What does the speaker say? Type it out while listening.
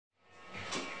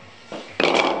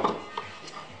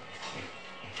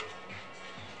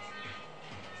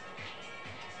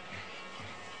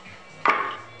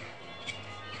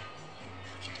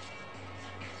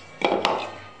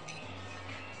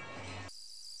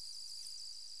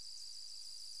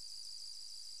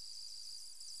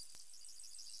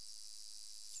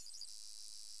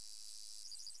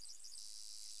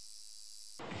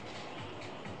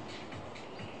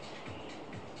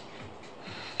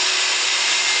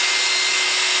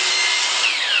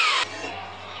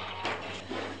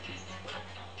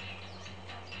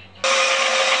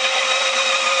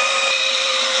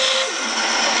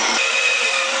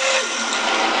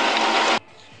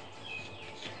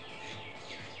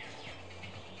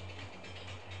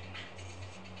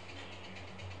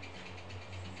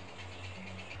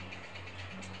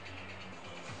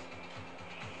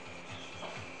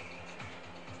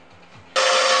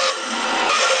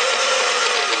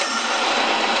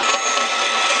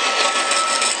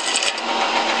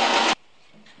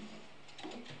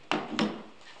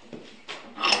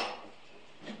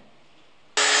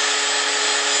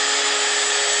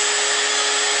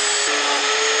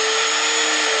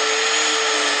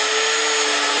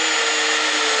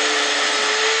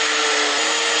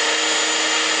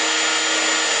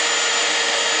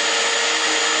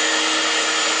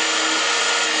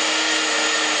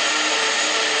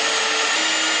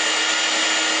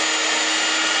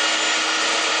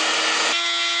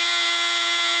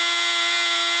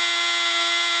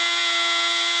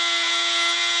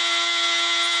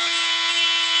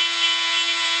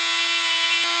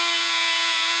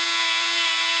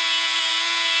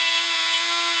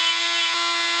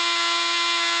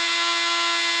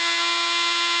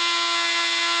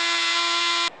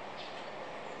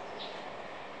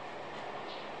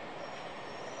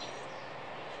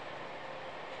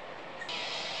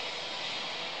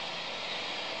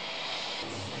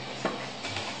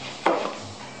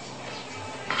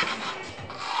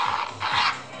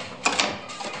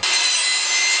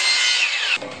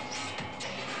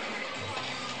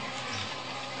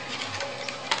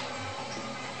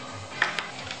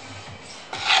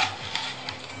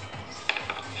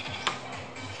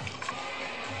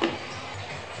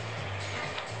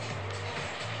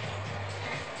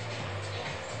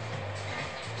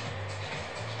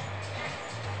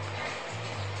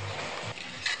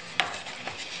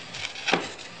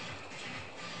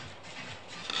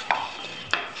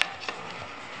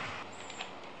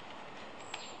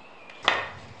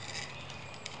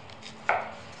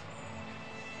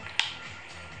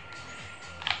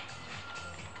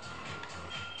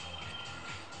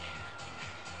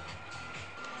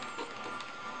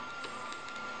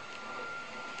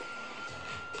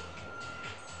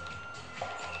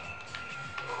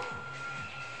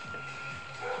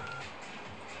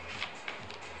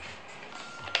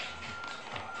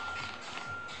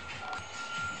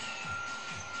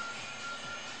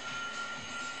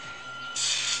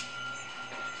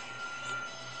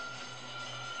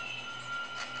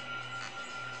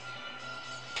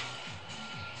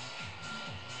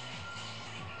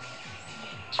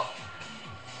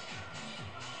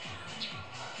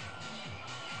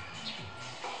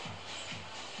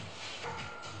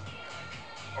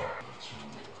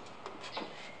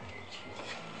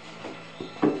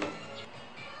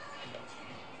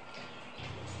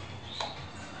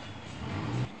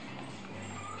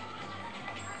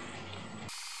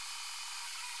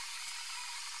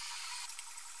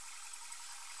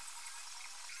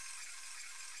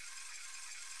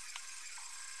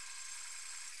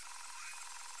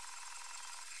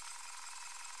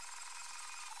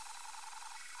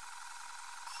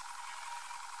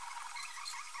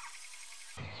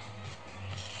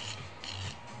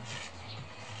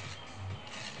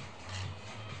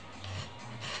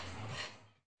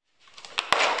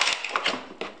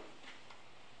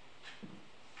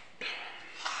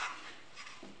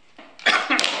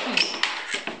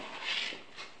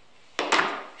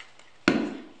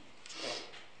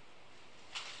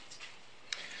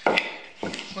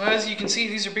Well, as you can see,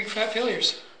 these are big fat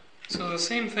failures. So the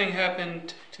same thing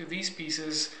happened to these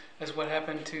pieces as what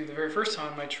happened to the very first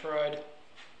time I tried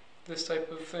this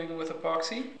type of thing with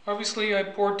epoxy. Obviously I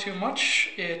poured too much,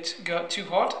 it got too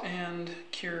hot and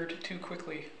cured too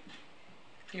quickly.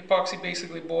 The epoxy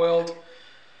basically boiled,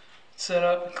 set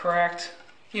up, cracked.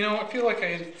 You know, I feel like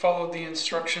I followed the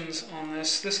instructions on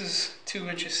this. This is 2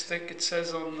 inches thick. It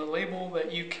says on the label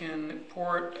that you can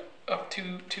pour it up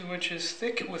to 2 inches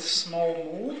thick with small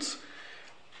molds.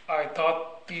 I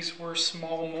thought these were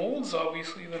small molds.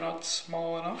 Obviously they're not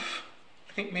small enough.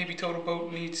 I think maybe Total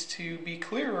Boat needs to be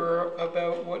clearer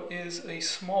about what is a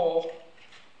small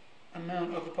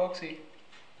amount of epoxy.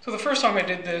 So the first time I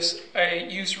did this, I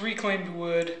used reclaimed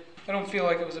wood. I don't feel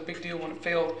like it was a big deal when it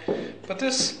failed, but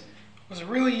this was a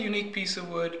really unique piece of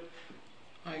wood.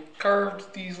 I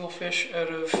carved these little fish out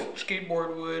of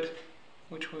skateboard wood,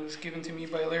 which was given to me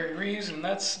by Larry Reeves, and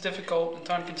that's difficult and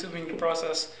time-consuming to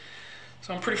process.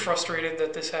 So I'm pretty frustrated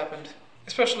that this happened,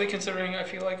 especially considering I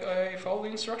feel like I followed the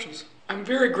instructions. I'm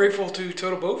very grateful to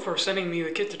Total Boat for sending me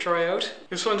the kit to try out.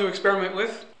 It was fun to experiment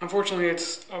with. Unfortunately,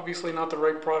 it's obviously not the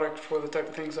right product for the type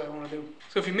of things I want to do.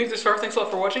 So if you made it this far, thanks a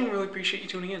lot for watching. Really appreciate you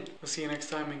tuning in. We'll see you next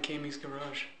time in Kamey's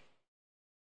Garage.